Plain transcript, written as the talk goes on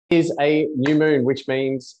Is a new moon, which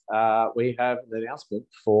means we have an announcement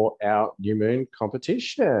for our new moon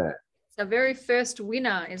competition. So very first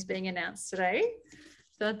winner is being announced today.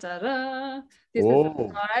 Da, da, da. This Whoa. is a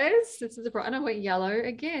surprise. This is a surprise. And I went yellow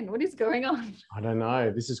again. What is going on? I don't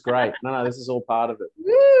know. This is great. No, this is all part of it.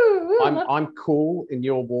 Woo, I'm cool and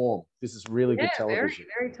you're warm. This is really good television.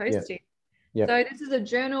 Very, very toasty. Yeah. So this is a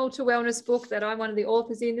journal to wellness book that I'm one of the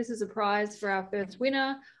authors in. This is a prize for our first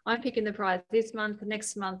winner. I'm picking the prize this month.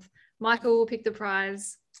 Next month, Michael will pick the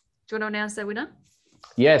prize. Do you want to announce the winner?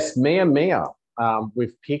 Yes, Mia.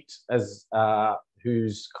 We've picked as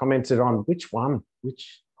who's commented on which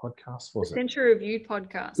podcast was it? Century Reviewed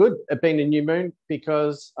podcast. Good. It being a new moon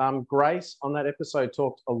because Grace on that episode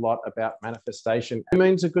talked a lot about manifestation. New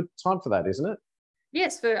moon's a good time for that, isn't it?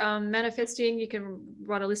 Yes, for manifesting, you can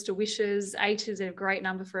write a list of wishes. 8 is a great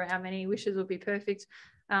number for how many wishes would be perfect.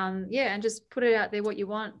 And just put it out there what you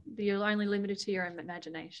want. You're only limited to your own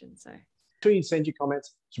imagination. So make sure you send your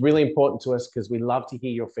comments. It's really important to us because we love to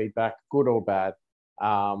hear your feedback, good or bad.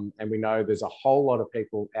 And we know there's a whole lot of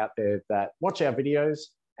people out there that watch our videos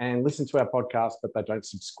and listen to our podcast, but they don't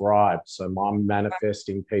subscribe. So I'm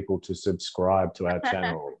manifesting people to subscribe to our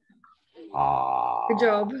channel. Good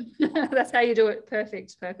job. That's how you do it.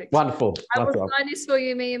 Perfect. Wonderful. I will sign this for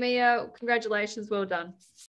you, Mia. Congratulations. Well done.